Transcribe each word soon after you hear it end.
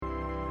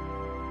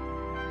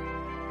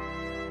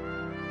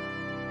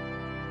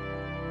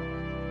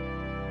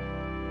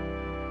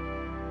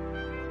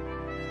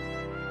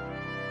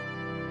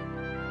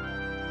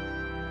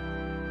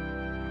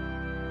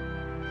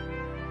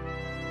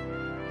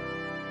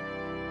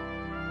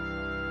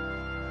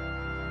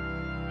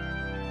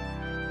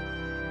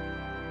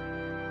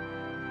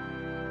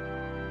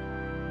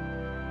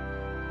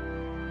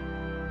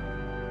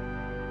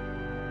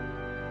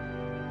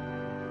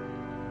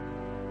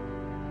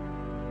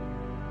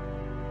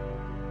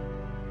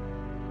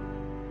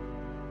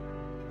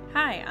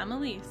Hi, I'm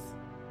Elise.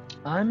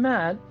 I'm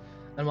Matt,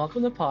 and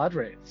welcome to Pod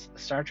Rates, a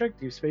Star Trek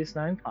Deep Space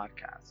Nine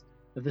podcast.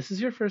 If this is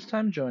your first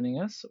time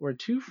joining us, we're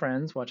two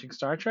friends watching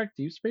Star Trek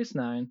Deep Space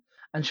Nine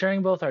and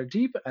sharing both our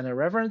deep and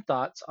irreverent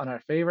thoughts on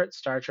our favorite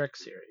Star Trek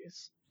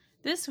series.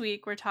 This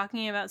week, we're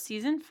talking about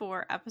Season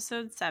 4,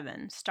 Episode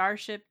 7,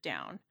 Starship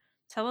Down,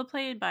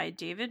 teleplayed by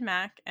David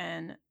Mack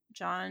and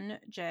John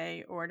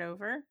J.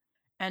 Ordover,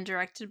 and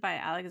directed by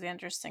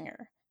Alexander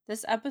Singer.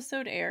 This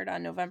episode aired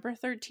on November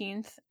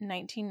 13th,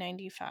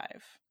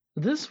 1995.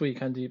 This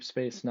week on Deep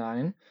Space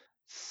Nine,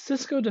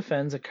 Sisko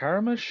defends a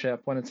Karama ship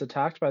when it's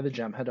attacked by the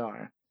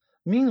Jem'Hadar.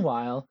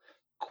 Meanwhile,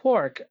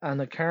 Quark and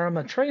the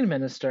Karama trade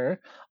minister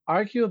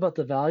argue about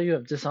the value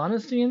of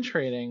dishonesty in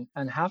trading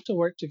and have to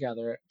work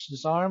together to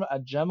disarm a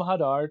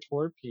Jem'Hadar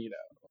torpedo.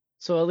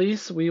 So,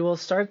 Elise, we will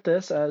start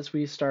this as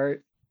we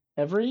start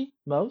as we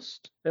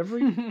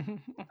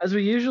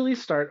usually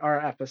start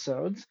our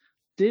episodes.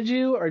 Did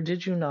you or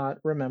did you not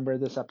remember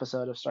this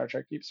episode of Star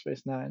Trek Deep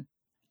Space Nine?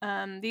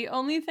 The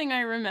only thing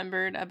I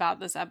remembered about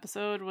this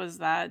episode was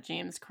that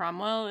James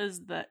Cromwell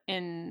is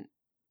in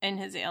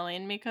his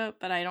alien makeup,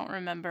 but I don't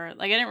remember.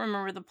 I didn't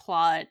remember the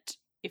plot.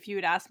 If you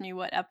had asked me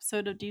what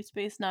episode of Deep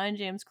Space Nine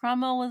James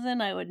Cromwell was in,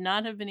 I would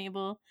not have been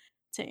able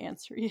to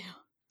answer you.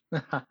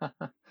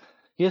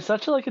 He has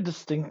such a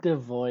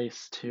distinctive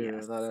voice too,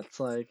 Yes. that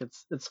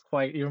it's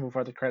quite, even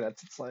before the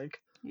credits, it's quite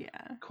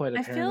apparent.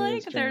 I feel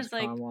like there's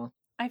Cromwell.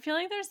 I feel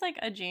like there's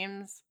a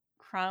James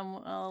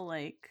Cromwell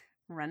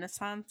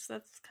renaissance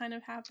that's kind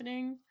of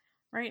happening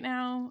right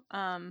now.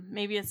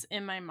 Maybe it's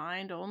in my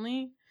mind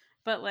only,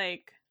 but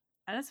I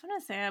just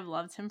want to say I've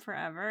loved him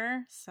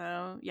forever.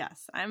 So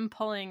yes, I'm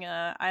pulling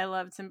I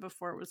loved him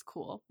before it was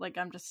cool.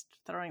 I'm just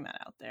throwing that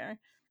out there.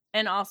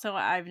 And also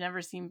I've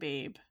never seen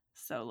Babe,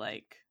 so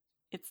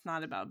it's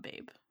not about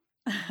Babe.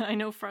 I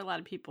know for a lot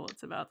of people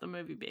it's about the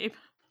movie Babe.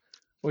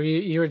 Well,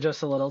 you were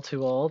just a little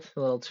too old, a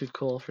little too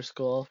cool for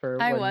school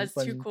I was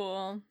too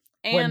cool.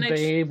 And when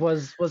Babe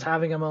was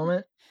having a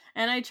moment.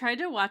 And I tried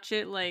to watch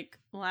it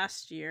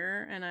last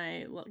year, and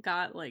I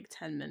got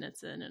 10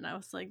 minutes in, and I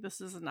was like,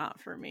 this is not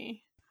for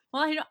me.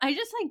 Well, I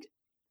just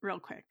real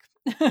quick.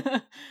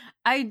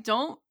 I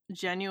don't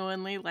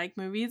genuinely like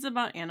movies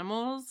about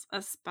animals,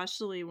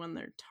 especially when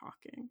they're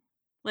talking.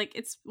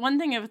 It's one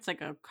thing if it's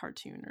a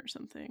cartoon or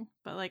something,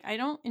 but I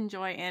don't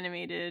enjoy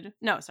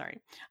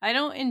I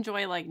don't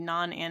enjoy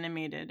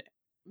non-animated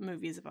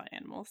movies about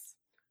animals.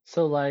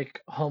 So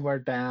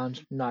Homeward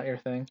Bound, not your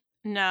thing?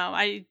 No,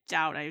 I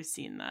doubt I've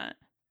seen that.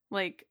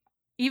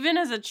 Even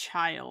as a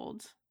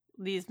child,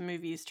 these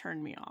movies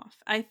turned me off.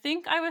 I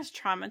think I was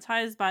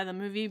traumatized by the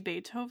movie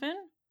Beethoven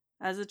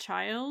as a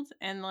child,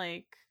 and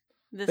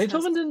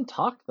Beethoven didn't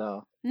talk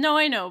though. No,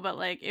 I know, but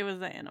it was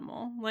an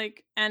animal.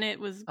 And it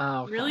was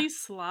really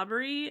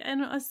slobbery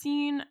in a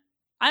scene.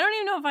 I don't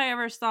even know if I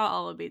ever saw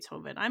all of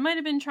Beethoven. I might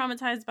have been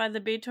traumatized by the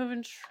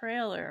Beethoven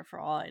trailer for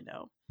all I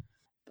know.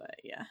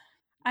 But yeah.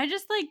 I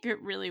just get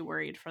really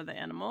worried for the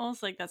animals,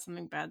 that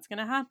something bad's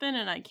gonna happen,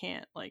 and I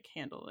can't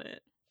handle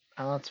it.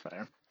 Oh, that's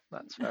fair.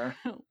 That's fair.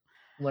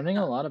 Learning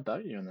a lot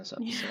about you in this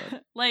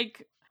episode.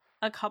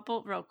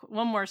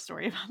 One more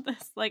story about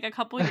this. A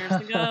couple years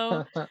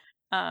ago,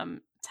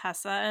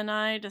 Tessa and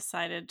I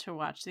decided to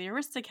watch the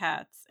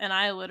Aristocats, and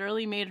I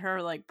literally made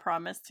her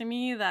promise to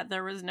me that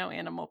there was no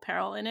animal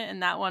peril in it,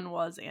 and that one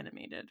was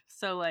animated.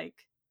 So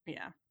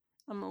yeah,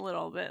 I'm a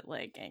little bit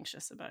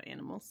anxious about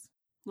animals.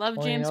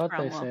 Love James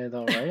Cromwell. You know what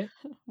they say though, right?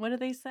 What do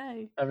they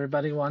say?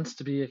 Everybody wants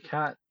to be a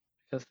cat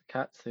because the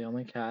cat's the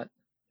only cat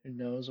who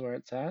knows where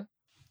it's at.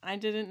 I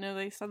didn't know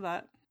they said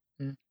that.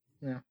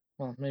 Yeah.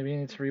 Well, maybe you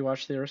need to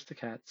rewatch the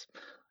Aristocats.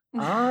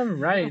 All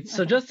right.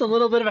 So just a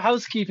little bit of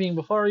housekeeping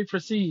before we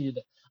proceed.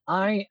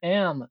 I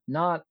am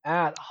not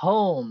at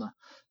home.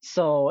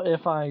 So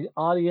if my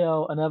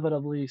audio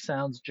inevitably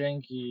sounds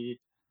janky,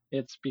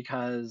 it's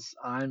because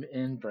I'm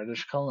in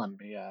British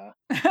Columbia.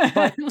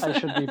 But I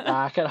should be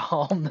back at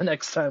home the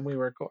next time we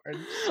record.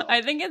 So.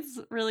 I think it's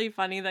really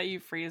funny that you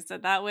phrased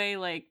it that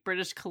way.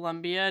 British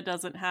Columbia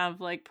doesn't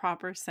have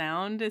proper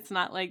sound. It's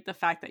not the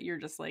fact that you're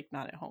just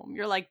not at home.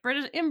 You're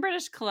in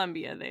British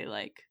Columbia, they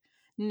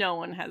no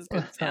one has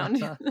good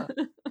sound.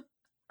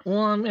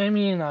 Well, I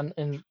mean,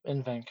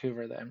 in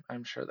Vancouver,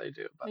 I'm sure they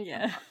do. But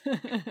yeah.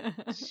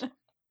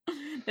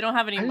 They don't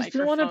have any microphones.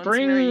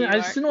 I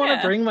just didn't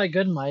want to bring my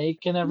good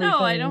mic and everything. No,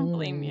 I don't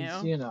blame you.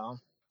 You know.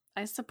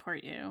 I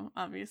support you,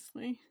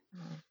 obviously.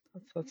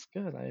 That's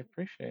good. I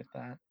appreciate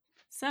that.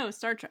 So,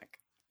 Star Trek.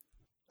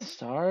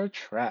 Star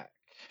Trek.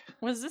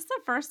 Was this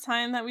the first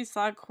time that we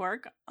saw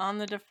Quark on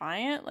the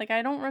Defiant?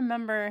 I don't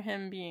remember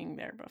him being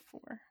there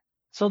before.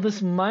 So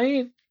this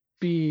might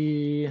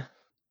be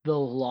the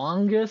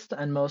longest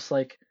and most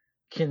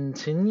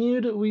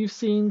continued we've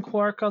seen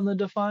Quark on the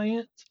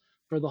Defiant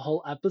for the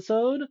whole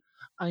episode.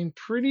 I'm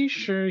pretty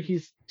sure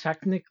he's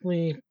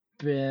technically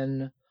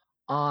been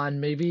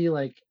on maybe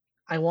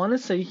I want to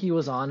say he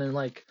was on, and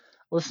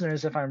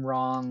listeners, if I'm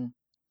wrong,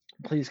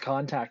 please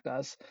contact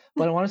us.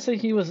 But I want to say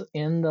he was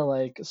in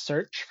the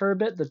Search for a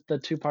bit, the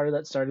two-parter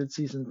that started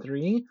season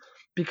 3,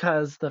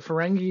 because the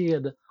Ferengi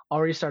had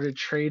already started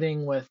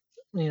trading with,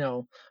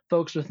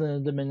 folks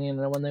within the Dominion.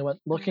 And when they went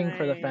looking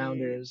for the Right.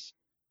 founders,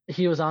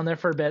 he was on there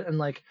for a bit. And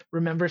like,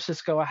 remember,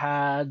 Cisco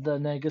had the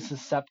Negus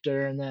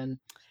scepter, and then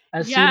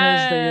as soon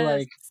as they Yes.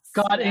 like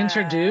got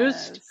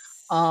introduced, Yes.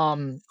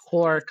 Yes,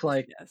 Quark yes,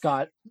 like yes.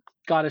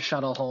 got a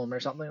shuttle home or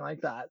something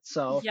like that.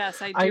 So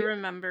Yes, I do I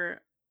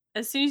remember.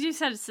 As soon as you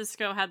said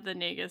Cisco had the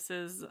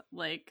Negus's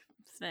like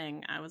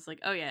thing, I was like,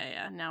 oh yeah,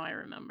 yeah. Now I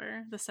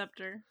remember the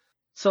scepter.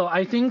 so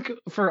I think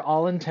for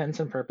all intents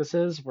and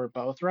purposes, we're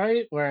both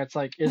right. Where it's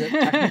like, is it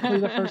technically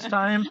the first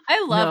time?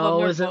 I love when No.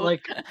 we're Is it both.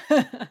 like,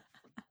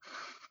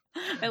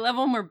 I love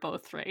when we're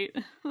both right.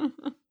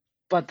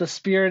 but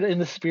in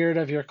the spirit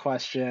of your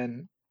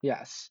question,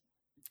 yes.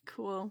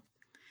 Cool.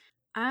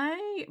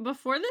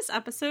 Before this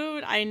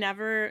episode,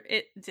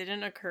 it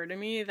didn't occur to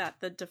me that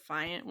the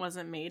Defiant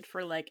wasn't made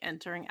for like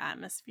entering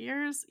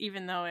atmospheres,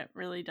 even though it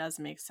really does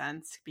make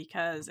sense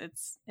because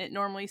it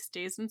normally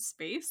stays in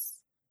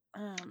space.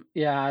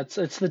 Yeah,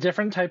 it's the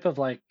different type of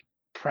like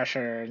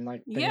pressure and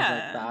like things like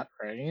Yeah. that,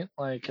 right?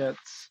 Like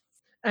it's,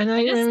 and I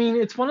I just mean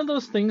it's one of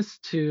those things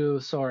too.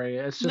 Sorry,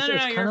 it's No, just no,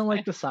 it's no, kind you're of like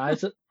fine. the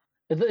size of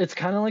it's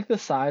kind of like the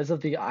size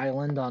of the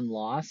island on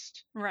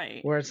Lost,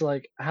 Right. where it's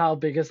like how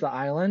big is the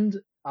island?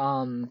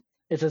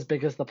 It's as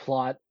big as the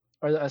plot,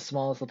 or as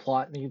small as the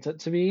plot needs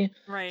it to be.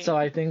 So Right.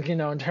 I think,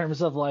 in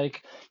terms of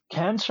like,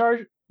 can star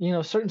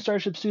certain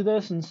starships do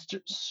this, and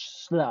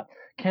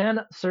can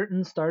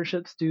certain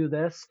starships do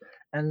this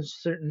and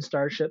certain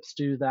starships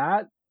do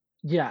that?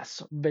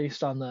 Yes,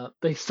 based on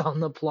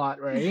the plot,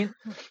 right?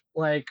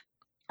 Like,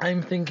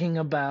 I'm thinking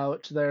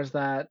about, there's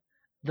that,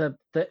 the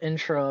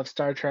intro of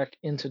Star Trek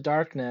Into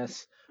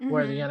Darkness,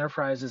 where the Mhm.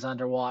 Enterprise is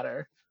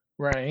underwater,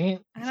 right?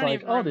 I It's don't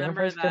like, even oh, the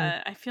remember Enterprise can.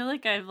 that. I feel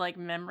like I've like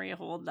memory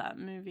hold that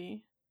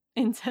movie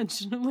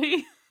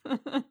intentionally.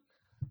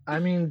 I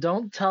mean,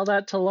 don't tell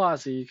that to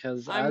Lozzie,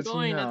 because I'm as you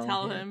going to know,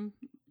 tell him.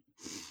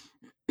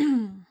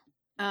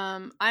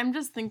 I'm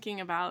just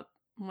thinking about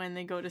when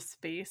they go to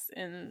space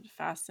in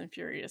Fast and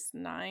Furious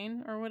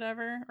 9 or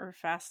whatever, or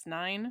Fast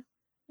 9,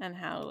 and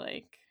how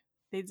like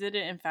they did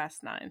it in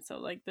Fast 9, so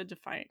like the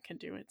Defiant can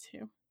do it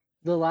too.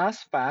 the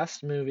last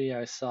Fast movie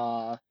I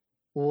saw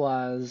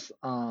was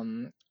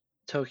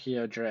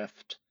Tokyo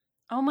Drift,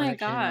 Oh and my it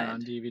came out on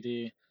god.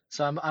 DVD.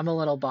 So I'm a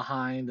little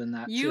behind in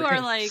that You are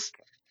series. like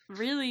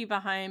really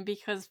behind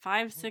because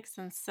 5, 6,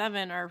 and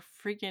 7 are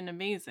freaking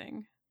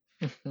amazing.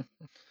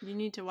 You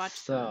need to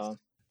watch those. So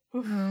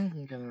Oof.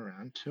 I'm getting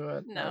around to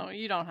it No,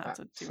 you don't have at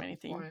to do some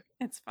anything. point.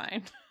 It's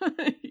fine.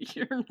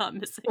 You're not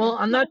missing Well,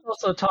 I'm not much.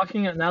 also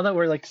talking now that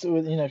we're like,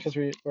 because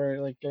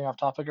we're like getting off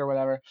topic or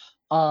whatever.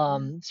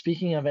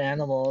 Speaking of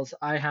animals,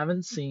 I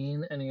haven't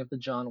seen any of the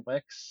John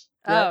Wicks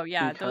yet Oh,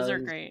 yeah, those are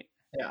because, great.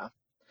 yeah, You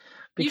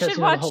because should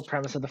the whole watch.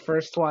 premise of the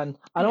first one,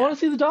 I don't Yeah. want to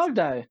see the dog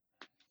die.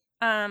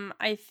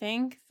 I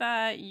think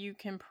that you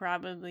can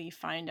probably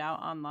find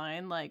out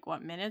online like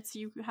what minutes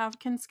you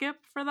can skip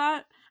for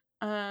that.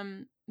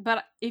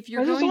 But if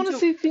you're I just going want to to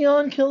see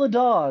Theon kill a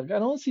dog. I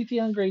don't want to see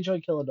Theon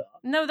Greyjoy kill a dog.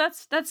 No,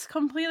 that's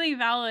completely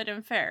valid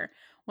and fair.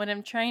 What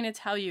I'm trying to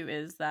tell you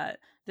is that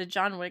the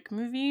John Wick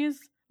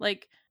movies,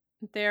 like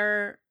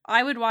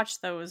I would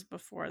watch those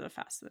before the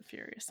Fast and the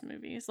Furious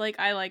movies. Like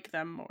I like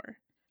them more.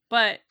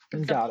 But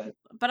Got it.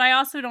 but I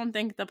also don't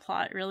think the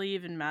plot really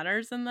even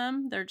matters in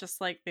them. They're just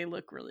like they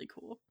look really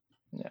cool.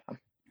 Yeah.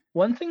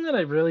 One thing that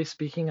I really,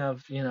 speaking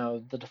of,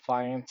 the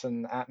defiance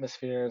and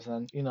atmospheres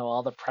and,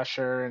 all the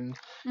pressure and,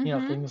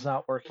 Mhm. things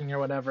not working or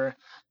whatever,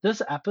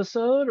 this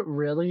episode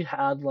really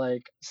had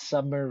like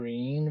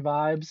submarine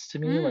vibes to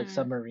me, like Mm.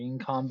 submarine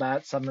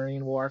combat,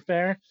 submarine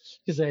warfare,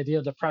 because the idea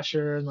of the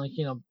pressure and like,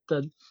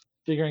 the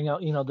figuring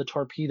out, the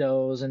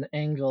torpedoes and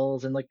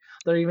angles, and like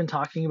they're even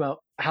talking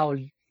about how,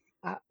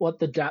 what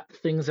the depth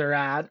things are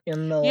at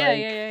in the Yeah, yeah, like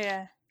yeah,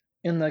 yeah.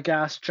 in the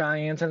gas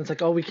giants, and it's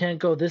like, oh, we can't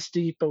go this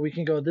deep, but we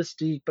can go this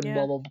deep, and Yeah.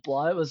 blah blah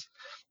blah.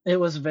 It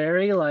was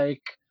very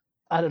like,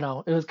 I don't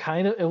know,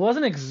 it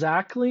wasn't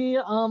exactly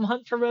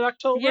Hunt for Red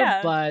October,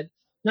 Yeah. but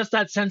just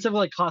that sense of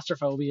like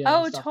claustrophobia and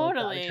Oh, stuff like that.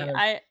 It totally. kind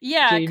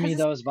of gave me Cuz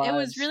those it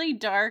was vibes. really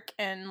dark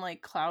and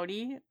like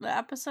cloudy the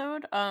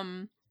episode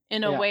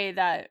in a Yeah. way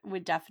that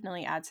would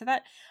definitely add to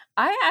that.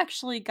 I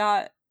actually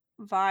got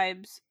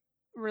vibes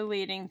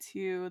relating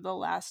to The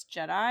Last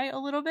Jedi a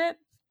little bit,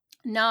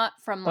 not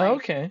from Oh, like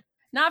okay.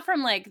 not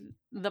from like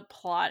the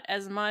plot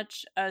as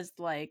much as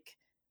like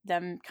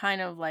them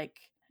kind of like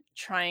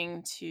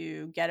trying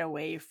to get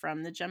away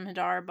from the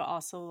Jem'Hadar, but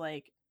also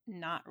like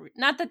not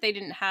that they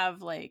didn't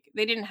have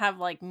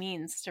like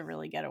means to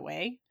really get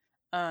away.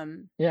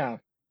 Um Yeah.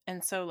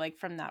 and so like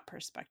from that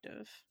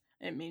perspective,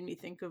 it made me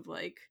think of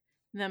like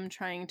them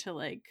trying to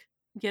like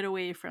get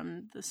away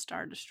from the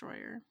Star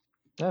Destroyer.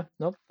 Yeah.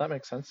 Nope. That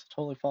makes sense.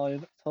 Totally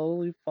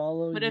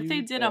follow But if they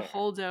you did a there.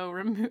 Holdo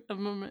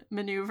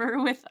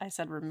maneuver with, I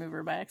said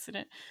remover by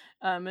accident,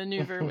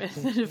 maneuver with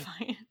the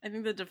Defiant, I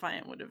think the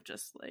Defiant would have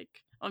just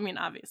like, I mean,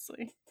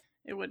 obviously,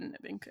 it wouldn't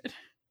have been good,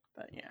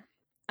 but yeah.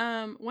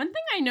 One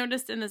thing I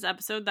noticed in this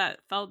episode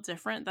that felt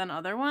different than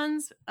other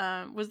ones,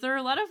 was there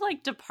a lot of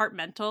like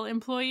departmental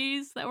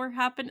employees that were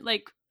happening,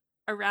 like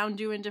around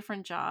doing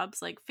different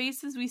jobs. Like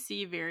faces we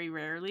see very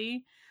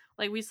rarely.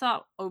 Like we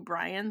saw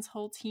O'Brien's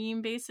whole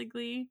team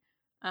basically.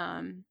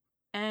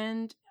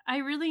 And I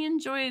really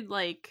enjoyed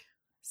like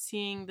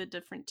seeing the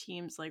different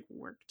teams like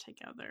work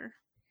together.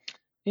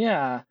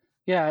 Yeah,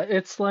 yeah,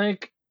 it's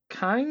like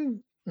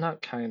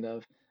not kind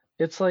of.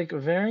 It's like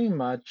very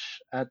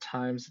much at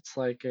times it's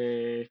like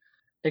a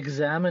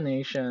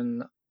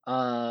examination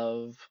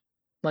of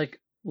like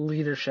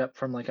leadership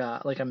from like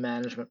a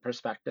management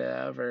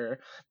perspective or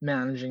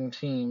managing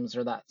teams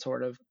or that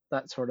sort of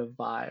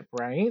vibe,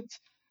 right?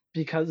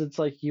 Because it's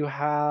like you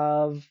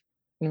have,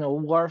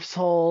 Worf's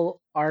whole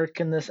arc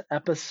in this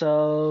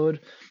episode,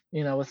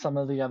 with some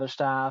of the other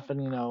staff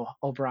and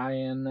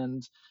O'Brien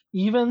and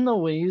even the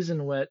ways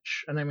in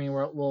which, and I mean,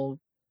 we'll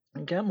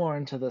get more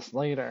into this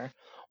later,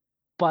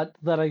 but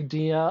that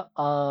idea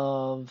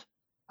of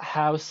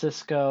how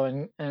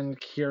Cisco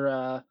and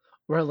Kira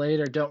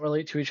relate or don't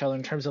relate to each other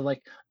in terms of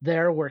like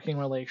their working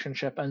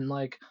relationship and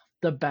like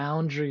the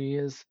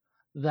boundaries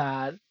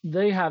that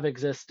they have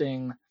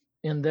existing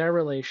in their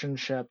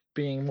relationship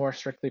being more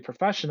strictly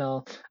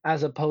professional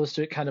as opposed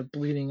to it kind of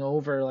bleeding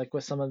over like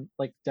with some of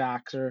like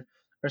Dax or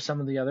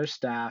some of the other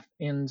staff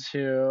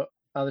into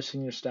other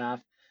senior staff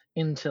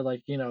into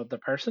like the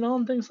personal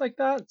and things like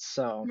that.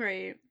 So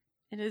Right.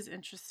 It is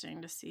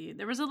interesting to see.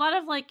 There was a lot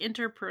of like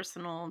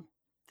interpersonal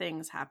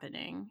things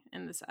happening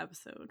in this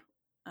episode,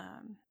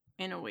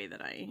 in a way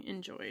that I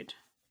enjoyed.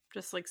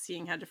 Just like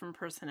seeing how different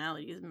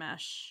personalities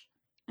mesh.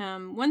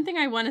 One thing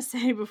I want to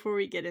say before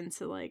we get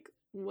into like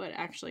what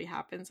actually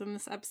happens in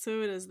this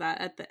episode is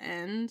that at the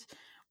end,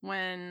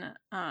 when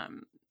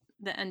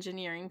the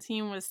engineering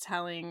team was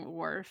telling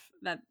Worf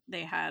that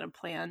they had a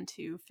plan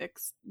to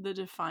fix the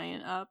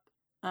Defiant up,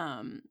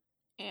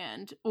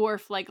 and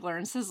Worf like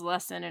learns his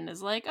lesson and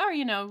is like,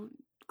 oh,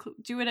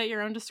 do it at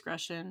your own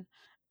discretion.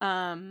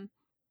 Um,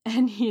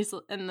 and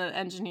the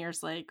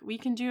engineer's like, we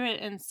can do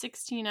it in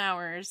 16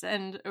 hours,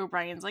 and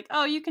O'Brien's like,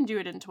 oh, you can do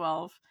it in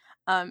 12.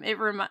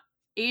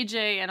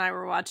 AJ and I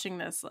were watching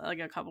this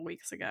like a couple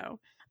weeks ago,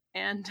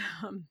 and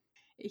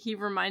he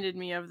reminded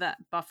me of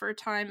that buffer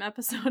time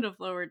episode of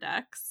Lower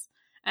Decks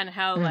and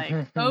how like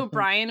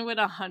O'Brien would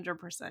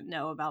 100%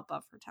 know about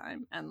buffer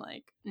time and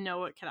like know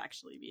what could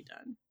actually be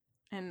done,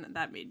 and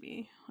that made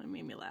me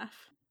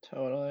laugh.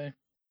 totally.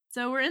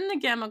 So we're in the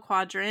Gamma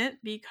Quadrant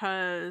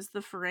because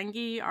the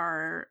Ferengi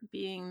are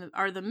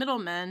the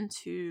middlemen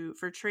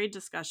for trade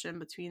discussion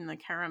between the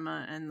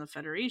Karama and the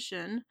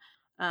Federation.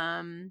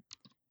 And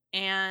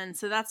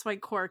so that's why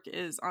Quark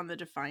is on the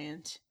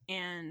Defiant.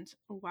 And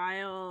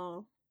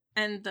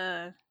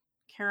the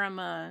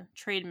Karama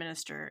trade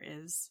minister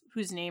is,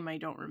 whose name I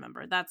don't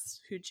remember.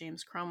 That's who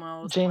James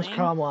Cromwell is James playing.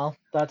 Cromwell,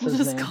 that's We'll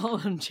his just name. call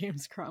him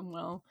James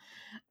Cromwell.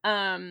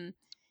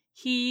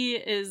 He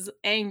is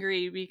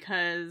angry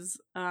because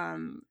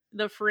the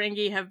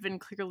Ferengi have been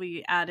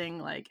clearly adding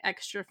like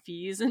extra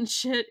fees and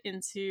shit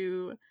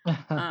into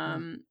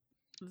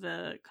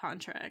the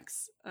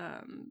contracts.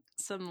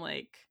 Some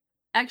like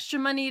extra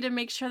money to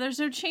make sure there's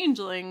no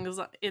changelings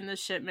in the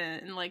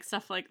shipment and like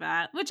stuff like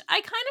that, which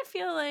I kind of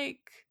feel like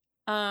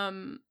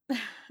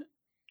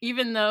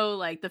even though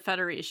like the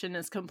Federation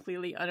is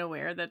completely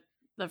unaware that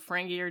the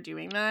Ferengi are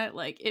doing that,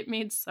 like it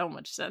made so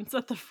much sense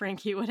that the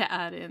Ferengi would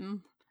add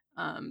in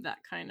that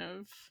kind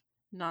of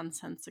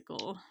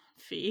nonsensical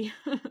fee.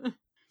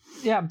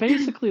 Yeah,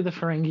 basically the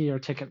Ferengi are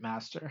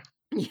Ticketmaster.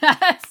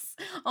 Yes.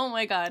 Oh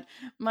my god.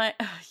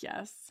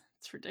 Yes,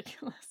 it's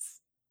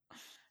ridiculous.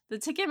 The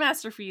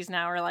Ticketmaster fees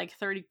now are like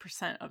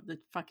 30% of the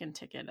fucking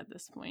ticket at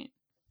this point.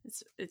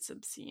 It's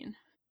obscene.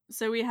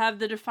 So we have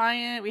the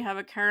Defiant, we have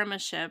a Karama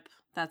ship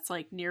that's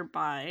like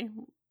nearby,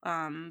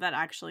 that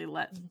actually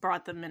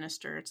brought the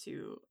minister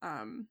to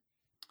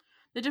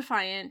the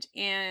Defiant,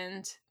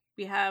 and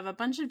we have a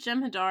bunch of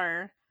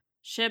Jem'Hadar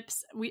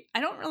ships.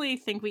 I don't really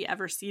think we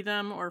ever see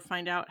them or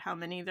find out how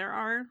many there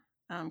are,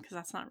 because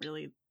that's not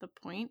really the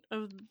point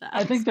of the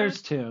episode. I think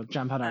there's 2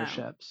 Jem'Hadar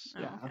ships.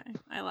 Yeah.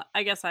 Okay.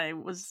 I guess I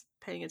was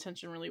paying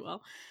attention really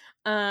well.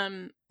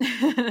 So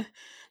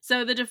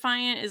the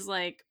Defiant is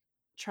like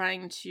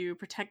trying to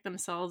protect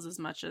themselves as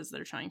much as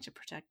they're trying to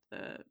protect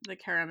the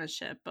Karama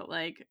ship, but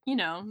like,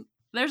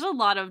 there's a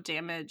lot of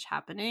damage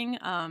happening.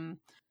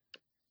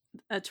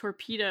 A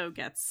torpedo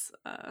gets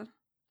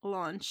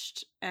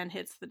launched and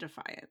hits the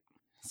Defiant,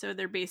 so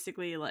they're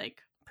basically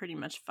like pretty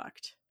much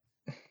fucked.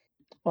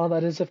 Well,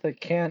 that is if they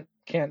can't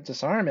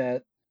disarm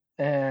it,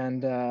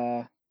 and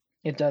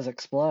it does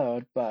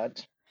explode.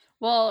 But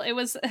well, it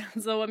was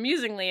so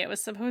amusingly, it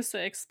was supposed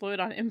to explode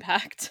on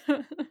impact.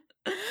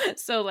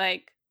 So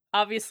like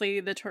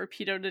obviously the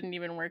torpedo didn't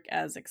even work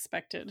as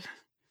expected.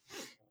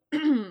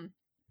 I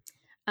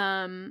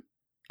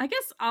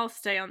guess I'll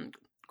stay on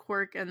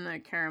Quark and the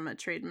Karama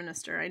trade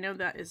minister. I know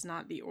that is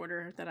not the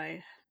order that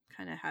I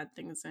kind of had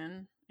things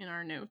in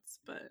our notes,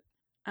 but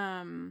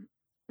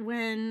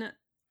when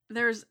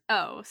there's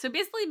so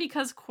basically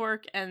because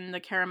Quark and the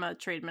Karama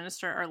trade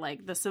minister are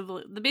like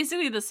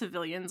basically the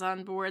civilians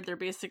on board, they're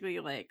basically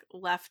like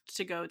left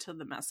to go to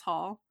the mess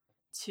hall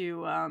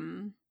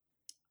to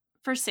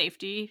for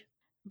safety.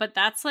 but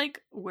that's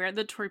like where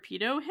the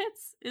torpedo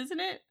hits, isn't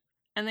it?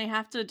 And they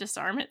have to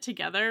disarm it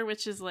together,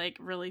 which is like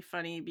really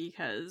funny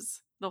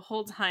because the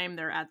whole time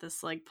they're at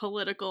this like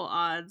political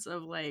odds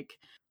of like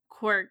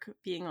Quark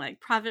being like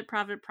profit,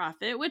 profit,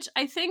 profit, which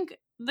I think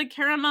the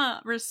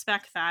Karama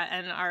respect that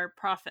and are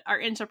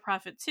into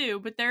profit too,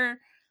 but they're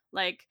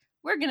like,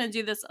 we're gonna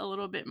do this a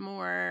little bit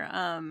more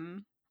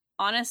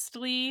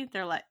honestly.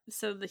 They're like,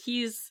 so the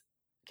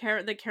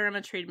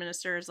Karama trade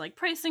minister is like,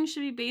 pricing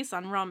should be based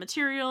on raw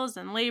materials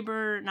and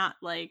labor, not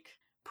like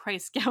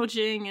price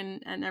gouging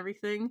and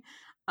everything.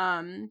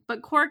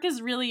 But Quark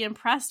is really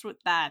impressed with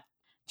that.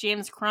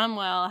 James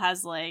Cromwell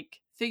has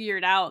like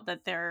figured out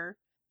that they're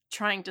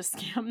trying to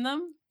scam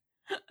them.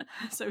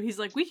 So he's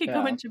like, we could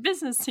go Yeah. into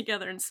business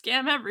together and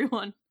scam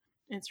everyone.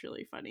 It's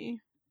really funny.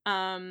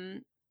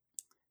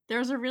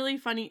 There's a really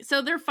funny,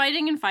 so they're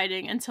fighting and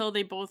fighting until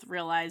they both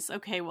realize,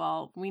 okay,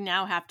 well, we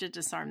now have to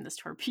disarm this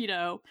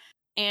torpedo.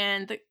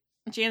 And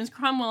James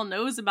Cromwell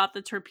knows about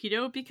the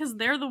torpedo because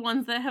they're the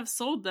ones that have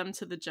sold them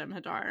to the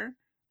Jem'Hadar.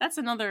 That's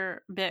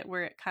another bit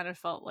where it kind of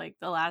felt like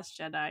The Last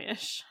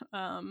Jedi-ish.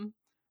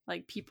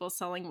 Like people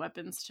selling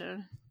weapons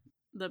to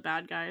the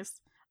bad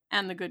guys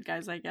and the good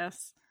guys, I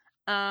guess.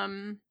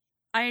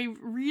 I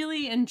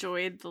really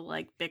enjoyed the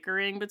like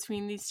bickering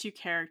between these two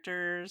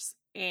characters,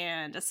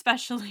 and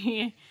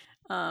especially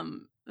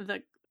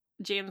the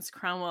James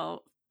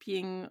Cromwell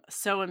being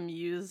so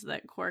amused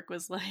that Quark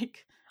was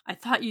like, I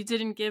thought you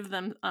didn't give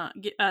them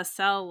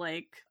sell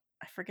like,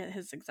 I forget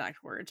his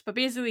exact words, but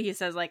basically he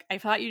says like, I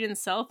thought you didn't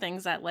sell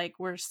things that like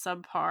were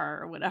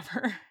subpar or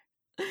whatever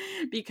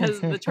because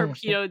the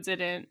torpedo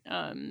didn't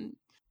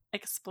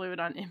explode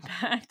on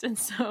impact. And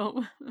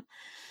so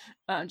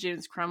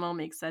James Cromwell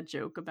makes that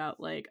joke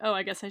about like, oh,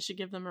 I guess I should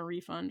give them a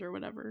refund or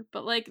whatever.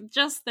 But like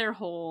just their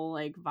whole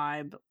like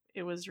vibe,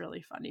 it was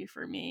really funny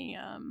for me.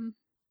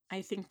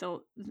 I think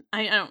they'll.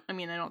 I don't. I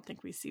mean, I don't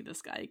think we see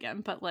this guy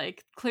again. But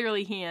like,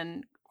 clearly, he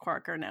and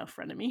Quark are now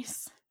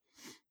frenemies.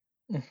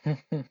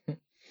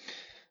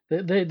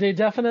 They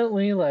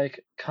definitely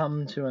like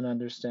come to an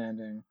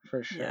understanding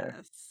for sure.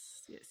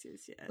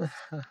 Yes.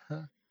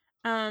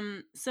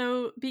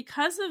 So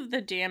because of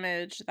the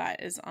damage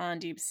that is on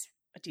Deep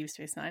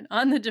Space Nine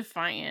on the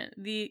Defiant,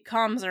 the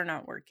comms are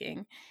not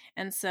working,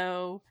 and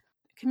so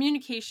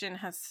communication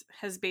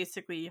has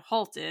basically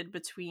halted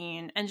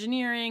between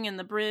engineering and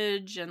the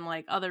bridge and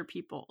like other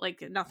people.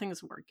 Like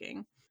nothing's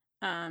working.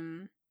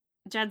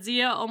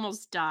 Jadzia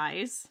almost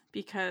dies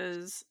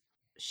because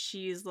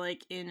she's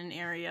like in an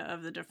area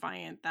of the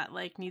Defiant that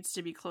like needs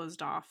to be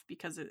closed off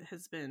because it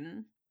has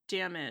been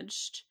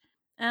damaged.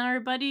 And our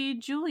buddy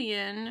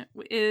Julian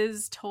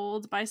is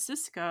told by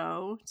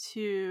Cisco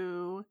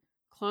to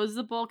close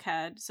the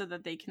bulkhead so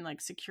that they can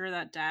like secure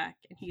that deck.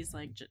 And he's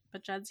like,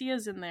 but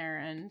Jadzia's in there,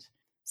 and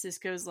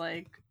Cisco's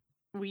like,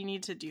 we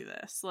need to do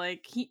this.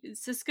 Like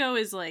Cisco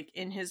is like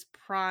in his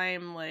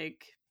prime,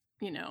 like,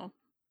 you know,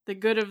 the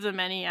good of the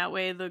many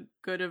outweigh the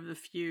good of the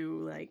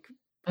few. Like,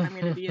 I'm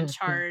gonna be in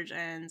charge,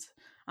 and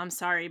I'm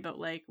sorry, but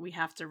like we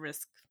have to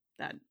risk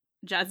that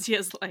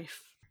Jadzia's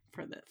life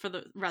for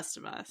the rest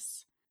of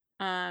us.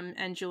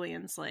 And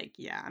Julian's like,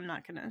 yeah, I'm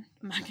not gonna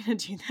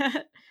do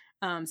that.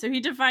 So he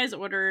defies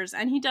orders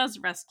and he does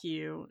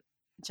rescue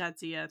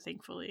Jadzia,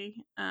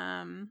 thankfully.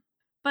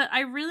 But I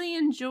really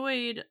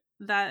enjoyed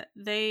that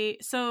the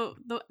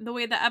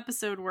way the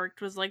episode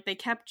worked was like they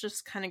kept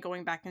just kind of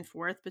going back and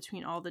forth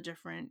between all the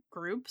different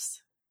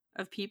groups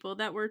of people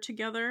that were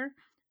together.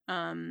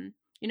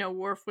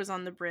 Worf was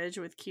on the bridge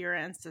with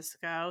Kira and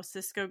Cisco.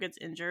 Cisco gets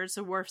injured,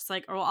 so Worf's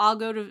like, "Oh, I'll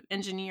go to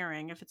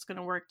engineering if it's going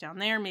to work down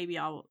there. Maybe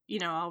I'll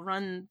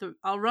run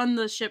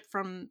the ship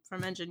from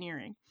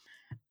engineering."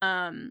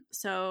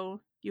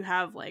 So you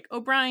have like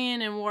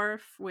O'Brien and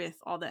Worf with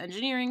all the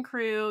engineering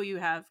crew. You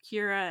have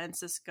Kira and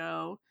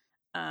Cisco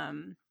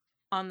on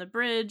the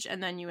bridge,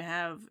 and then you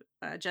have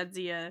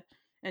Jadzia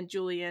and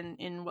Julian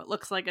in what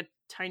looks like a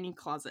tiny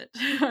closet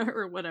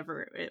or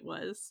whatever it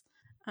was.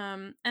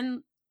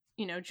 And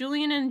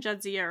Julian and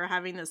Jadzia are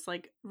having this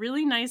like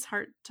really nice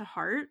heart to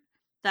heart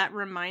that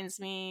reminds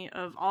me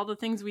of all the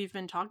things we've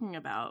been talking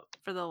about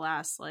for the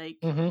last like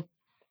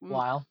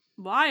while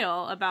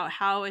about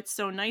how it's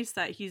so nice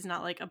that he's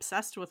not like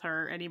obsessed with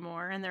her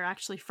anymore and they're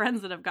actually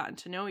friends that have gotten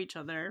to know each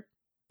other.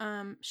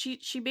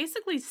 She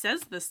basically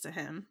says this to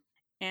him,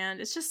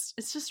 and it's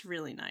just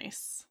really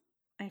nice.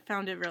 I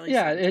found it really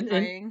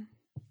satisfying.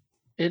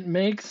 It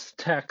makes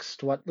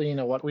text what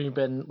we've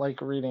been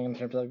like reading in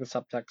terms of like the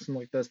subtext and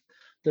like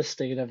the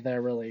state of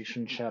their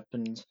relationship,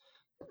 and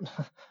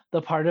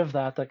the part of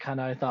that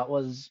kind of I thought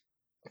was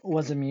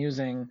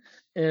amusing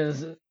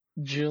is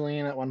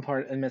Julian at one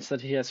part admits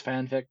that he has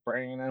fanfic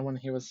brain, and when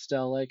he was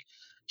still like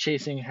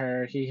chasing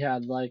her, he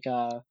had like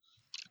a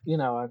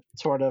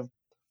sort of,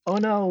 oh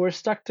no, we're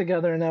stuck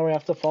together now, we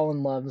have to fall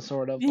in love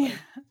sort of like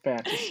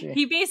fantasy.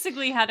 He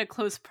basically had a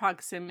close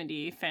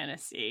proximity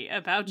fantasy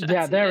about Jadzia.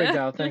 Yeah, there we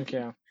go. Thank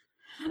you.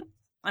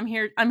 I'm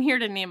here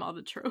to name all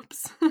the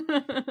tropes.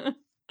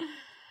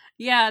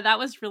 Yeah, that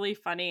was really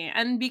funny.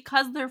 And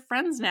because they're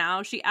friends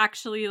now, she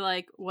actually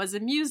like was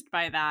amused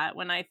by that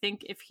when I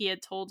think if he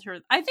had told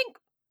her I think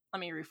let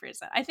me rephrase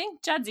that. I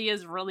think Jadzia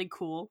is really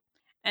cool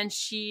and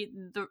she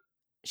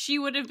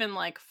would have been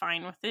like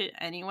fine with it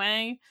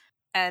anyway.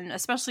 And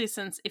especially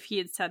since if he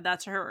had said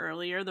that to her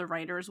earlier, the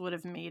writers would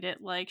have made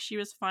it like she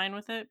was fine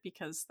with it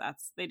because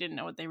they didn't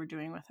know what they were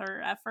doing with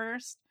her at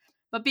first.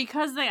 But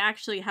because they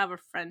actually have a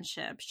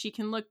friendship, she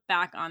can look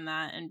back on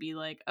that and be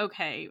like,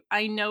 okay,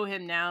 I know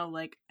him now.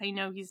 Like, I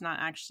know he's not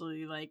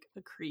actually like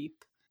a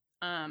creep.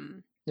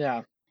 Um,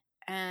 Yeah.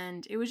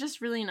 and it was just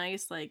really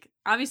nice. Like,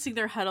 obviously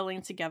they're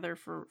huddling together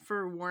for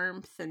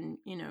warmth, and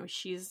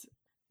she's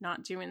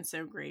not doing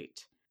so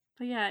great.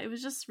 But yeah, it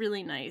was just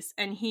really nice.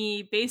 And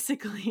he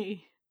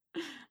basically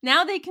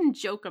now they can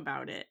joke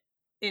about it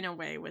in a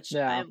way, which I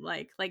Yeah.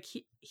 like. Like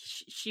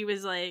she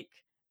was like,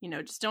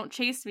 just don't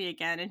chase me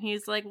again. And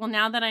he's like, well,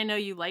 now that I know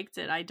you liked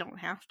it, I don't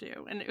have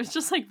to. And it was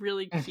just like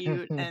really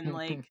cute and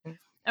like,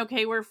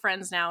 okay, we're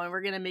friends now and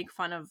we're going to make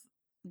fun of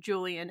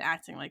Julian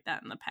acting like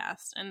that in the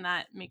past. And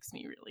that makes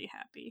me really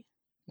happy.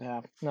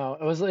 Yeah. No,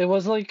 it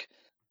was like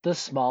the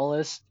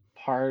smallest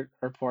part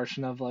or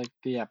portion of like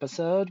the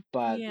episode,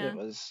 but Yeah. it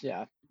was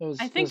good.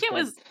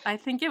 I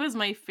think it was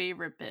my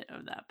favorite bit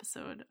of the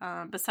episode.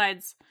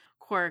 Besides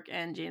Quark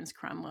and James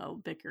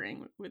Cromwell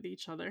bickering with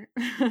each other.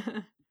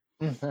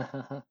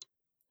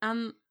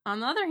 On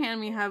the other hand,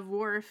 we have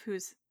Worf,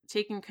 who's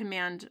taking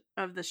command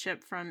of the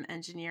ship from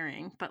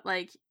engineering, but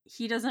like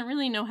he doesn't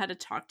really know how to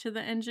talk to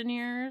the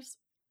engineers.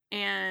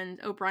 And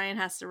O'Brien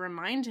has to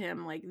remind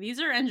him, like, these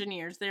are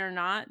engineers. They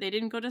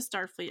didn't go to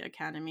Starfleet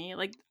Academy.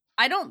 Like,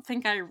 I don't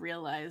think I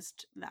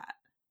realized that.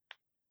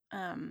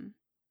 Um,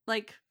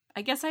 like,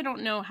 I guess I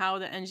don't know how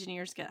the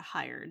engineers get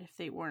hired if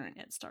they weren't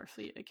at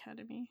Starfleet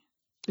Academy.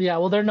 Yeah,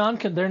 well, they're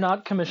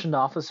not commissioned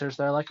officers.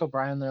 They're like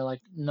O'Brien. They're like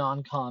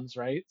non-coms,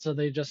 right? So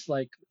they just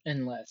like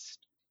enlist,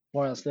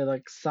 or else they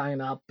like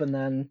sign up and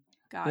then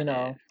you Got it.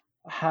 know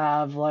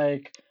have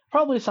like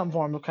probably some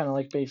form of kind of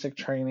like basic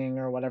training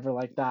or whatever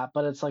like that.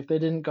 But it's like they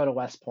didn't go to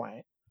West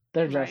Point.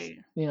 They're just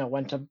Right.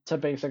 went to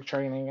basic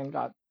training and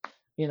got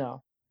you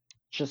know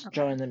just Okay.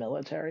 joined the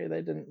military.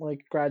 They didn't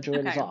like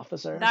graduate as Okay.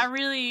 officers. That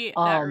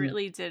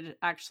really did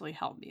actually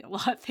help me a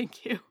lot.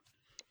 Thank you.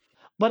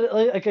 But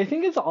like I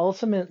think it's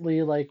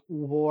ultimately like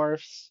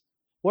Worf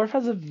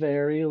has a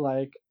very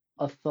like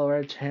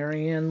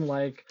authoritarian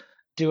like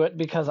do it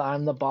because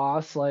I'm the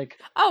boss like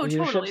Oh,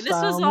 leadership totally.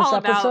 style in this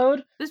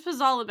episode. This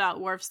was all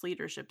about Worf's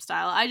leadership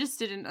style. I just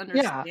didn't Yeah.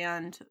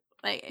 understand.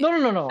 Like, No,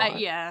 no, no, no.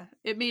 yeah,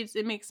 it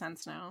makes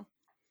sense now.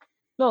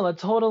 No, that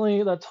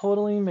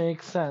totally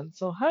makes sense.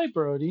 So hi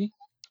Brody.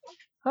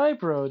 Hi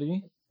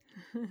Brody.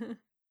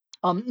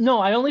 No,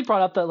 I only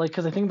brought up that like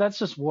because I think that's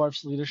just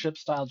Worf's leadership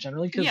style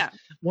generally. Because Yeah.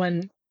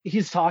 when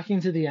he's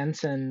talking to the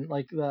ensign,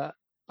 like the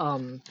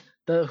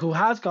who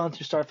has gone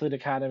through Starfleet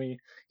Academy,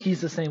 he's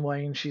the same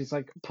way, and she's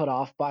like put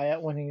off by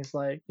it when he's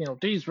like,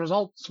 these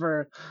results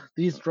for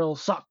these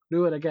drills suck,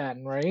 do it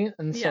again, right?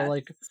 And so Yes.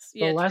 like the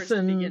Yeah, towards the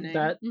lesson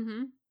beginning.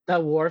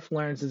 that Worf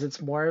learns is it's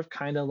more of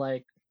kind of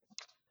like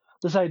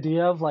this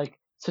idea of like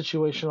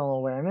situational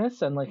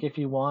awareness, and like if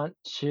you want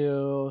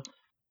to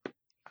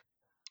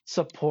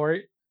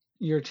support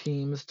your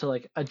teams to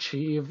like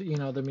achieve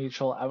the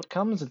mutual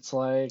outcomes, it's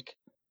like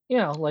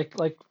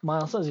like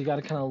Miles says, you got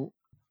to kind of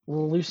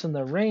loosen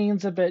the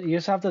reins a bit. You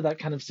just have to that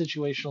kind of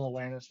situational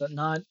awareness that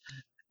not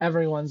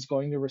everyone's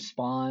going to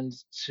respond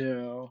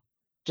to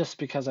just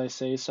because I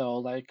say so,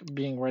 like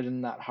being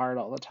ridden that hard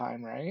all the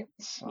time, right?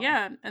 So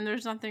Yeah, and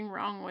there's nothing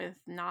wrong with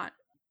not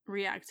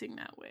reacting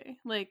that way.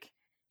 Like,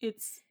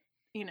 it's,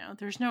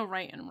 there's no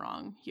right and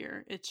wrong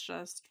here. It's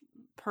just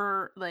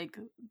per, like,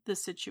 the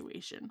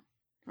situation.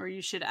 Or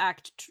you should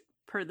act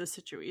per the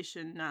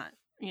situation, not,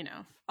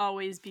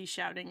 always be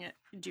shouting it,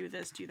 do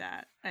this, do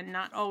that, and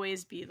not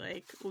always be,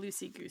 like,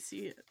 loosey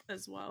goosey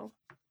as well.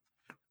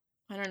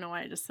 I don't know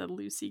why I just said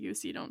loosey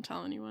goosey, don't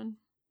tell anyone.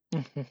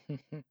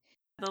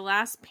 The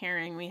last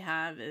pairing we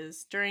have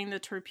is during the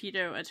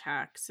torpedo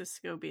attack,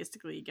 Cisco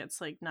basically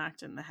gets like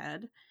knocked in the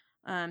head.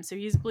 So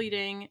he's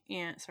bleeding,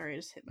 and sorry, I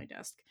just hit my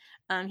desk.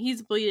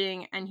 He's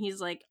bleeding, and he's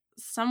like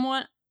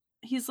somewhat,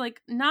 he's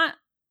like not,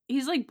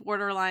 he's like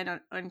borderline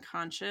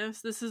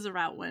unconscious. This is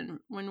about when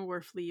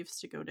Worf leaves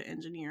to go to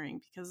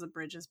engineering because the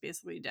bridge is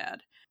basically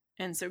dead,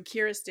 and so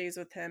Kira stays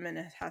with him and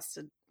has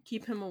to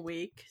keep him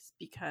awake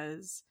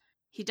because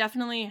he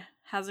definitely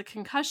has a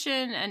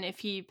concussion, and if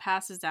he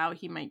passes out,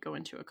 he might go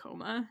into a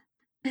coma.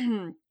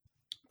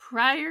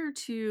 Prior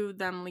to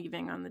them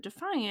leaving on the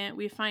Defiant,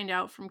 we find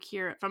out from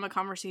a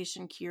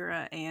conversation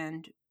Kira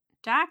and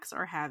Dax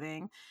are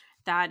having,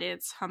 that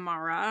it's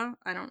Hamara.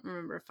 I don't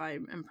remember if I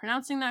am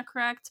pronouncing that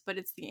correct, but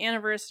it's the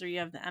anniversary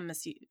of the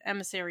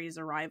emissary's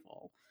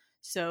arrival.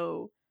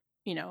 So,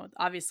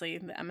 obviously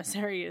the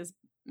emissary is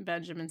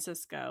Benjamin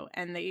Sisko,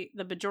 and the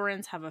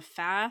Bajorans have a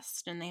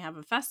fast and they have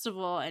a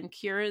festival, and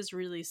Kira is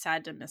really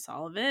sad to miss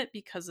all of it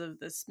because of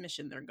this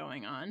mission they're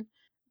going on.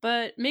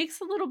 but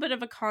makes a little bit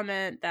of a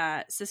comment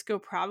that Cisco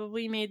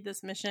probably made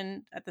this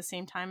mission at the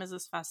same time as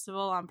this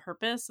festival on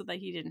purpose so that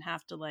he didn't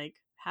have to like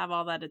have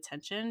all that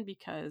attention,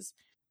 because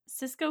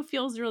Cisco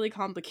feels really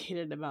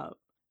complicated about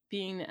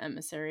being the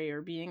emissary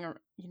or being a,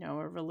 you know,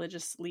 a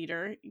religious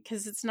leader,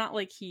 because it's not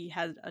like he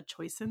had a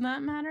choice in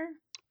that matter.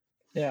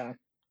 Yeah.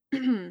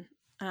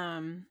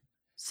 um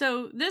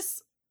so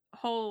this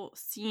whole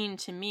scene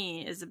to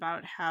me is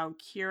about how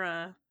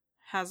Kira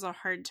has a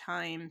hard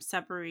time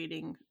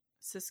separating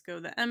Cisco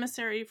the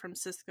emissary from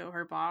Cisco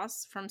her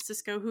boss, from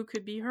Cisco who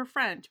could be her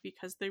friend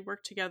because they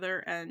work together,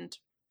 and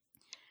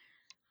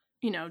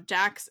you know,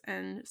 Dax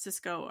and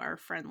Cisco are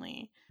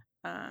friendly.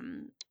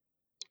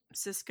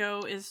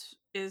 Cisco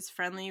is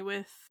friendly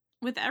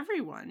with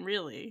everyone,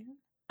 really.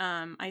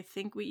 I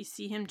think we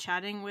see him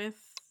chatting with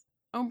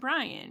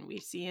O'Brien. We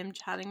see him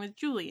chatting with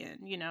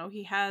Julian. You know,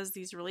 he has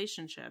these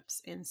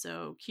relationships, and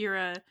so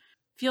Kira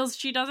feels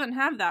she doesn't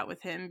have that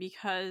with him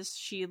because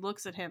she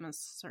looks at him a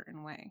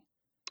certain way.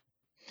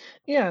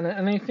 Yeah,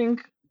 and I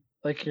think,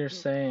 like you're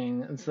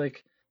saying, it's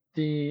like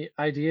the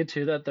idea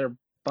too that they're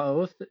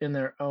both in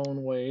their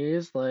own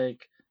ways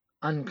like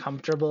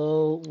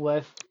uncomfortable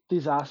with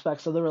these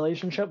aspects of the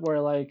relationship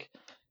where like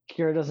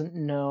Kira doesn't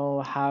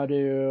know how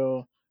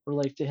to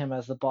relate to him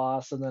as the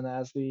boss and then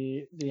as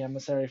the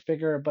emissary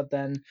figure, but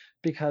then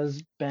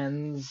because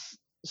Ben's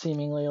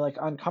seemingly like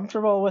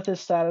uncomfortable with his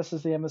status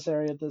as the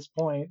emissary at this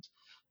point,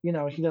 you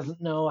know, he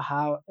doesn't know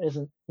how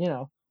isn't, you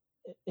know,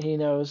 he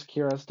knows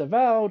Kira's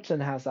devout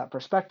and has that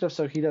perspective,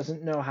 so he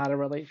doesn't know how to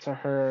relate to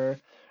her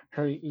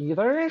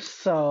either.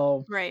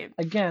 So Right.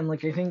 again,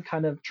 like I think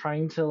kind of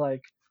trying to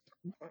like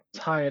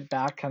tie it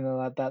back kind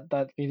of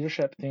that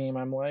leadership theme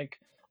I'm like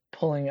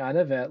pulling out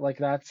of it. Like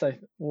that's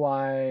like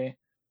why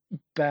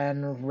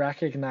Ben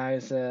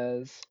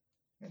recognizes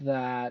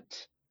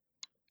that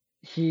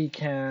he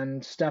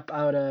can step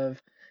out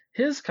of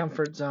his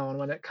comfort zone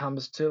when it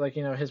comes to like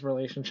you know his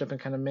relationship and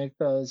kind of make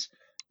those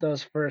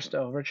first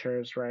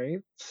overtures, right?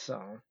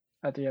 So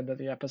at the end of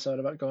the episode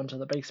about going to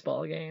the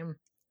baseball game.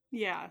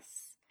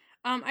 Yes.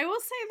 I will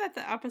say that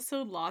the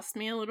episode lost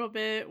me a little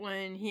bit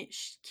when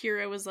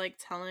Kira was like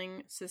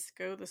telling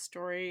Cisco the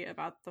story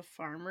about the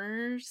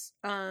farmers.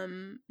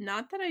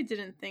 Not that I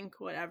didn't think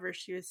whatever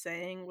she was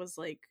saying was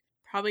like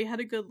probably had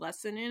a good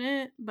lesson in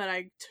it, but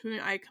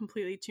I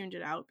completely tuned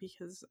it out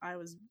because I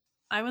was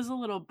a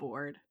little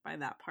bored by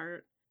that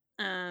part.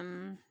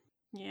 Um,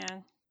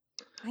 yeah,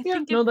 I Yeah,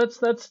 think it no,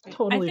 that's I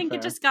totally think it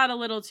fair. just got a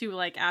little too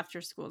like after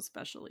school,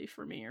 especially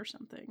for me or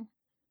something.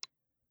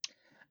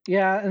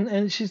 Yeah,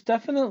 and she's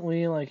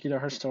definitely like you know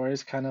her story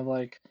is kind of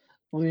like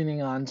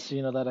leaning on to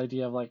you know that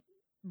idea of like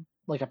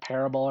a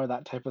parable or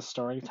that type of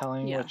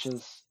storytelling, which Yes.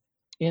 is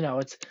you know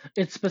it's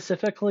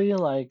specifically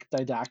like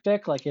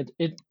didactic, like it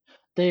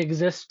they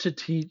exist to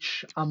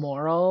teach a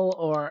moral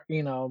or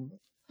you know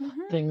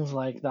Mm-hmm. things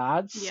like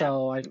that. Yeah.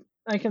 So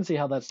I can see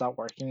how that's not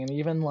working. And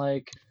even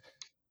like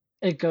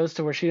it goes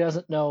to where she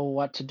doesn't know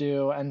what to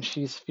do and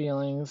she's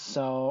feeling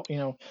so, you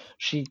know,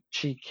 she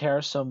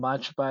cares so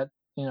much, but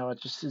you know, it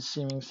just is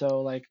seeming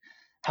so like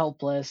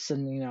helpless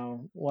and, you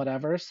know,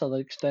 whatever. So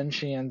like then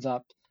she ends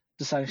up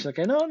deciding she's like,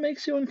 I know it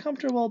makes you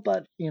uncomfortable,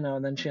 but you know,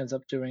 and then she ends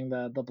up doing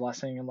the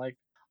blessing and like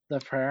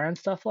the prayer and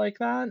stuff like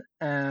that.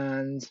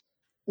 And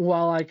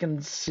while I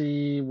can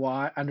see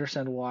why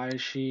understand why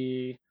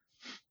she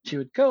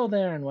would go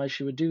there and why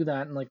she would do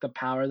that and like the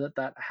power that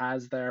that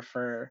has there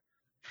for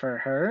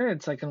her.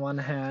 It's like on one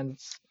hand,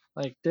 it's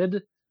like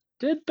did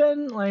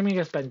Ben? Well, I mean, I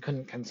guess Ben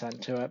couldn't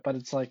consent to it, but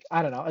it's like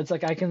I don't know. It's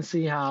like I can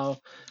see how,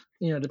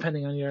 you know,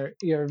 depending on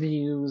your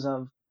views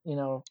of you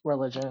know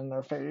religion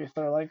or faith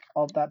or like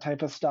all that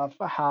type of stuff,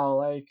 how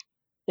like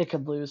it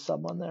could lose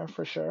someone there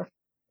for sure.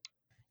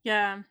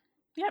 Yeah.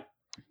 Yep.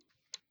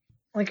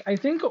 Like I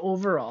think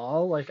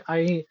overall, like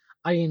I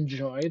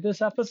enjoy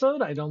this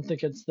episode. I don't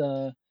think it's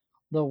the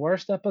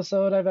worst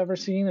episode I've ever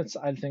seen. It's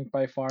I think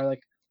by far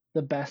like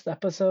the best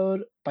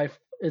episode.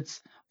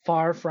 It's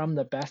far from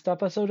the best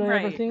episode I've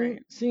ever Right,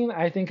 right. seen.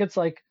 I think it's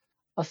like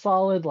a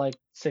solid like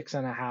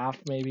 6.5,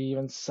 maybe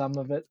even some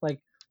of it like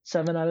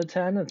 7 out of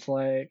 10. It's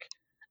like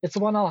it's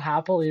one I'll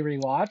happily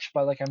rewatch,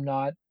 but like I'm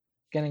not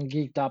getting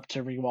geeked up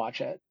to rewatch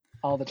it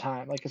all the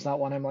time. Like it's not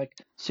one I'm like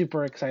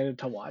super excited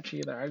to watch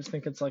either. I just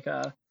think it's like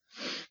a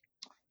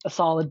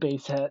solid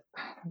base hit,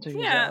 to use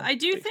Yeah, a I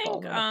do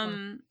baseball think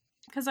metaphor.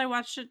 because I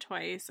watched it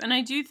twice and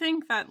I do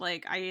think that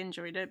like I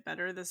enjoyed it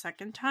better the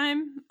second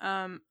time.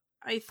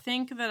 I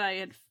think that I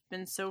had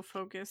been so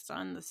focused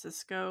on the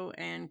Cisco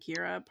and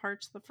Kira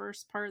parts the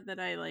first part that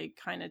I like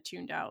kind of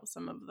tuned out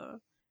some of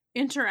the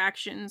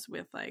interactions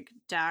with like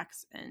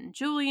Dax and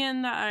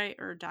Julian that I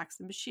or Dax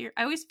and Bashir.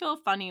 I always feel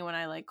funny when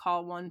I like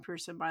call one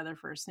person by their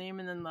first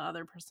name and then the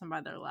other person by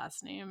their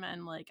last name,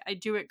 and like I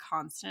do it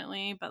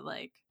constantly, but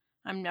like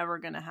I'm never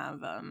going to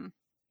have I'm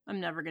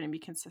never going to be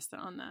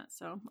consistent on that,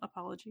 so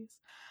apologies.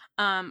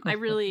 I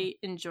really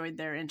enjoyed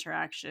their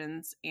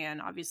interactions,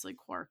 and obviously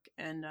Quark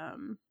and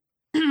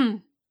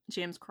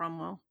James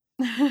Cromwell.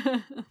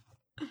 I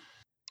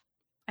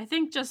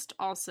think just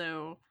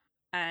also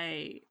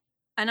I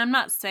and I'm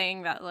not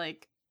saying that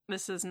like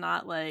this is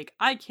not like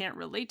I can't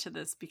relate to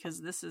this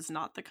because this is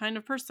not the kind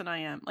of person I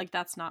am. Like,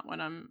 that's not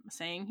what I'm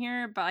saying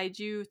here, but I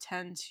do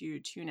tend to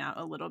tune out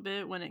a little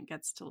bit when it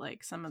gets to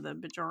like some of the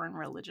Bajoran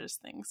religious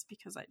things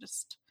because I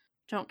just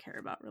don't care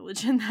about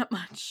religion that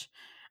much.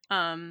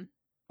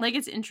 Like,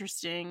 it's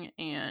interesting,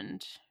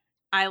 and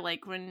I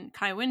like when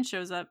Kai Wynn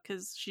shows up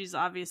because she's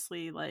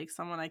obviously like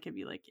someone I could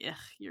be like, ugh,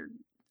 you're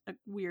a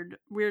weirdo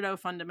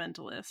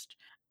fundamentalist.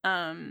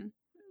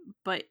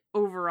 But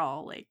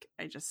overall, like,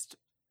 I just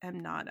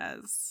am not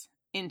as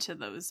into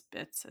those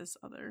bits as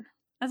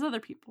other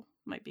people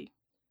might be.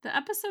 The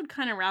episode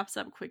kind of wraps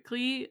up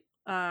quickly.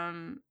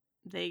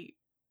 They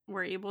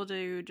were able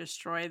to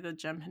destroy the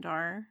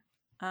Jem'Hadar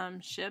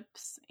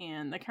ships,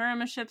 and the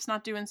Karama ship's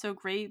not doing so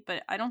great,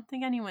 but I don't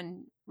think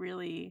anyone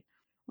really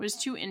was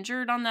too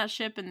injured on that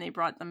ship, and they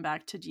brought them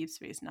back to Deep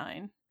Space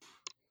Nine.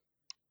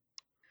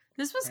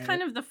 This was Right.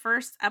 kind of the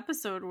first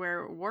episode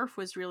where Worf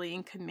was really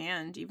in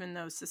command, even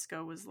though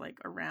Sisko was like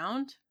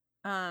around.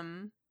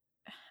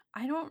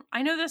 I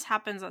know this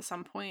happens at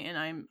some point,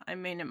 and I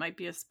mean it might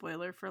be a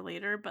spoiler for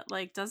later, but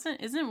like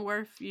isn't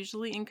Worf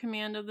usually in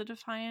command of the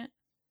Defiant?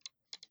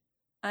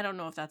 I don't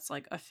know if that's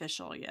like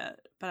official yet,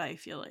 but I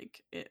feel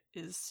like it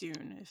is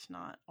soon, if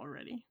not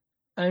already.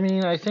 I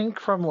mean, I think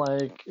from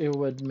like it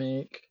would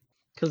make,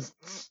 because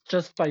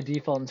just by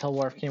default until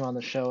Worf came on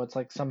the show, it's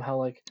like somehow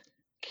like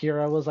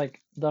Kira was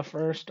like the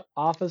first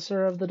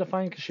officer of the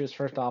Defiant because she was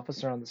first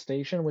officer on the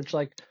station, which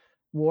like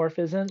Worf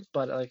isn't,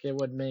 but like it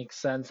would make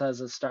sense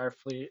as a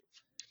Starfleet,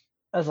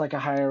 as like a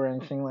higher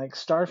ranking like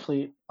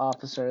Starfleet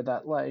officer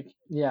that like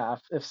yeah,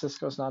 if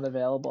Cisco's not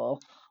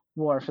available,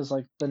 Worf is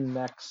like the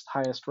next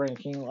highest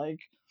ranking like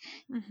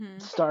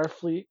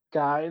Starfleet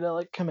guy to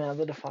like command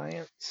the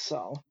Defiant.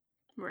 So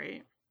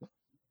Right.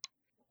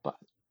 but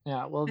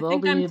yeah, well I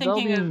think I'm there'll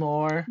thinking be of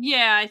more.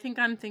 Yeah, I think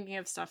I'm thinking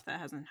of stuff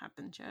that hasn't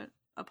happened yet.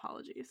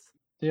 Apologies.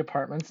 The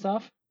apartment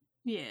stuff.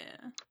 Yeah.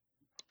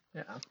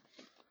 Yeah.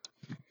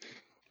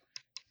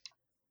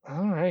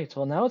 All right.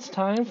 Well, now it's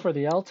time for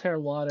the Altair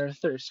Water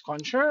Thirst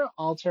Quencher.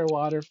 Altair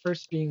Water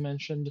first being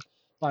mentioned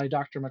by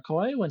Dr.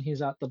 McCoy when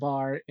he's at the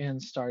bar in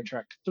Star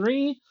Trek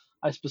 3.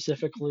 I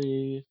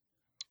specifically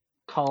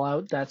call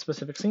out that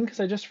specific scene because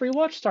I just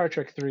rewatched Star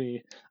Trek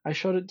 3. I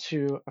showed it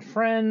to a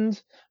friend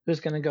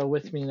who's going to go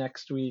with me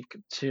next week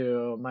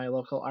to my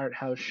local art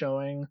house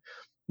showing,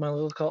 my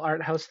local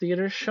art house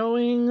theater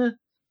showing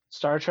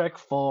Star Trek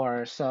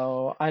 4.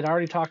 So I'd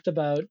already talked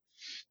about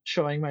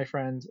showing my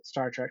friends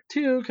Star Trek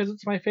 2 because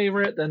it's my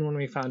favorite. Then when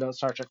we found out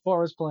Star Trek 4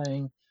 was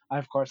playing, I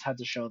of course had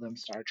to show them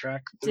Star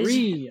Trek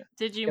 3.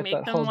 Did you Get make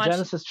that them whole watch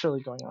Genesis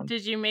trilogy going on.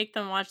 Did you make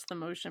them watch the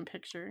motion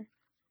picture?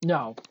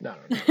 No.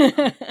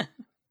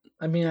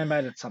 I mean, I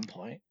might at some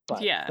point,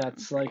 but Yeah,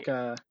 that's right.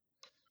 like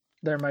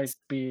there might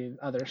be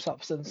other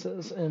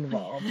substances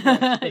involved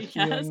with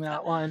viewing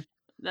that one.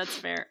 That's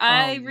fair.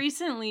 I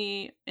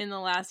recently, in the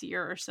last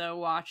year or so,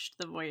 watched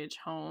The Voyage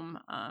Home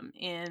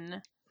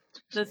in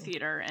the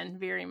theater and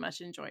very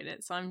much enjoyed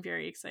it. So I'm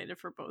very excited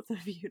for both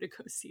of you to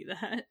go see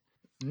that.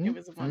 It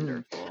was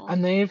wonderful.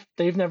 And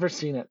they've never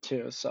seen it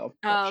too, so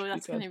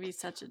that's going to be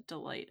such a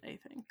delight, I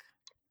think.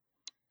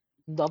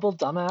 Double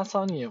dumbass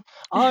on you.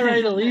 All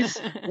right, Elise,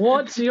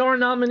 what's your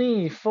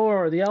nominee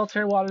for the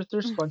Altair Water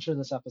Thirst Quencher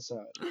this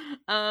episode?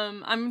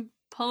 I'm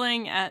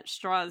pulling at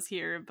straws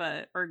here,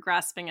 or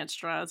grasping at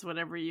straws,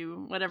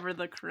 whatever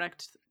the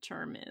correct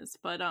term is.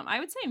 But I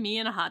would say me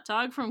and a hot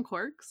dog from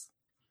Quarks.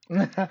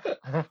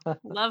 I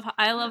love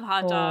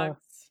hot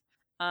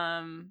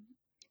dogs.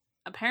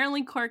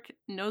 Apparently Quark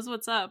knows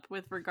what's up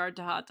with regard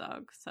to hot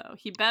dogs, so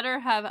he better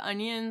have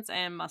onions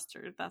and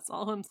mustard. That's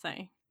all I'm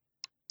saying.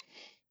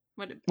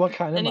 What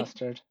kind of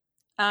mustard?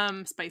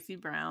 Spicy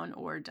brown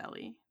or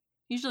deli.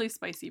 Usually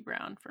spicy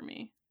brown for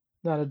me.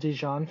 Not a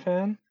Dijon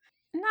fan?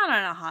 Not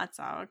on a hot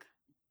dog.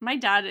 My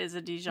dad is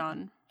a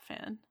Dijon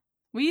fan.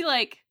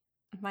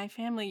 My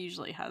family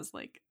usually has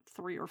like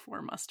 3 or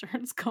 4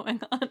 mustards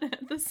going on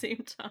at the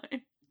same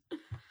time.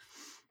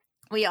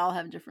 We all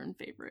have different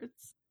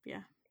favorites.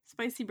 Yeah.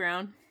 Spicy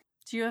brown.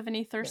 Do you have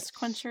any thirst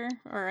quencher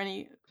or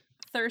any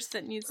thirst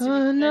that needs to be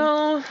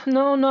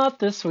No, not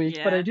this week,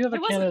 but I do have a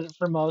candidate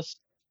for most.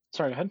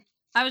 Sorry, go ahead.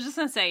 I was just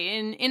gonna say,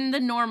 in the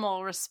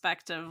normal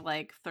respect of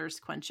like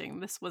thirst quenching,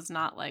 this was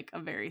not like a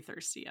very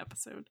thirsty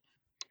episode.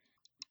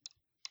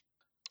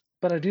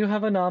 But I do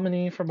have a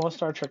nominee for most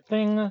Star Trek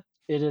thing.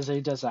 It is a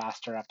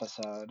disaster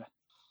episode.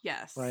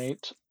 Yes.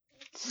 Right?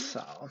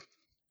 So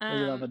we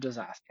love a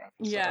disaster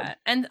episode. Yeah,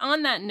 and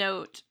on that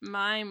note,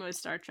 my most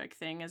Star Trek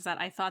thing is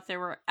that I thought there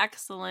were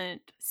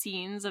excellent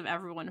scenes of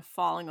everyone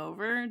falling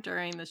over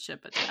during the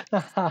ship attack.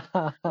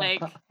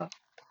 Like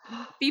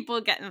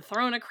people getting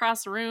thrown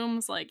across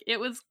rooms. Like it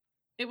was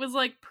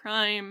like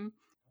prime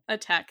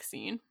attack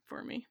scene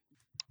for me.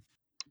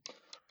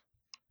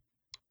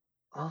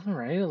 All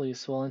right,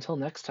 Elise. Well, until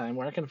next time,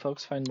 where can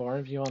folks find more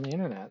of you on the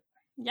internet?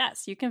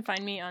 Yes, you can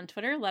find me on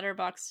Twitter,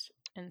 Letterboxd,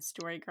 and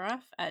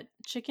Storygraph at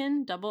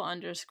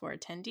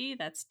chicken_tendy.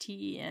 That's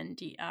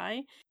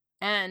TENDI.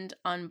 And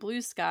on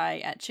Blue Sky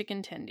at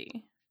Chicken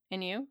Tendy.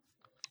 And you?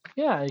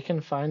 Yeah, you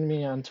can find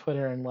me on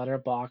Twitter and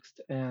Letterboxd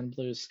and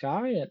Blue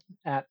Sky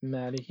at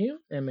Mattihugh,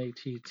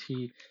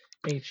 Matthugh.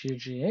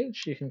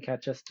 You can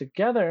catch us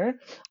together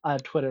on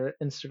Twitter,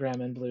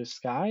 Instagram, and Blue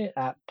Sky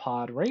at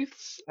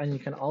Podwraiths, and you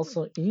can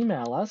also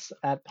email us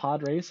at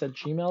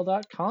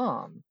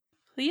podwraiths@gmail.com.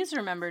 Please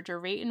remember to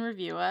rate and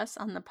review us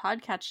on the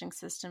podcatching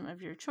system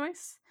of your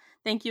choice.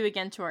 Thank you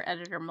again to our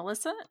editor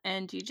Melissa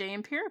and DJ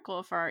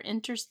Empirical for our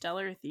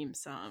interstellar theme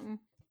song.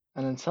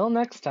 And until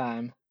next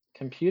time,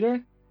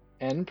 computer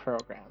and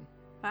program.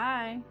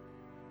 Bye.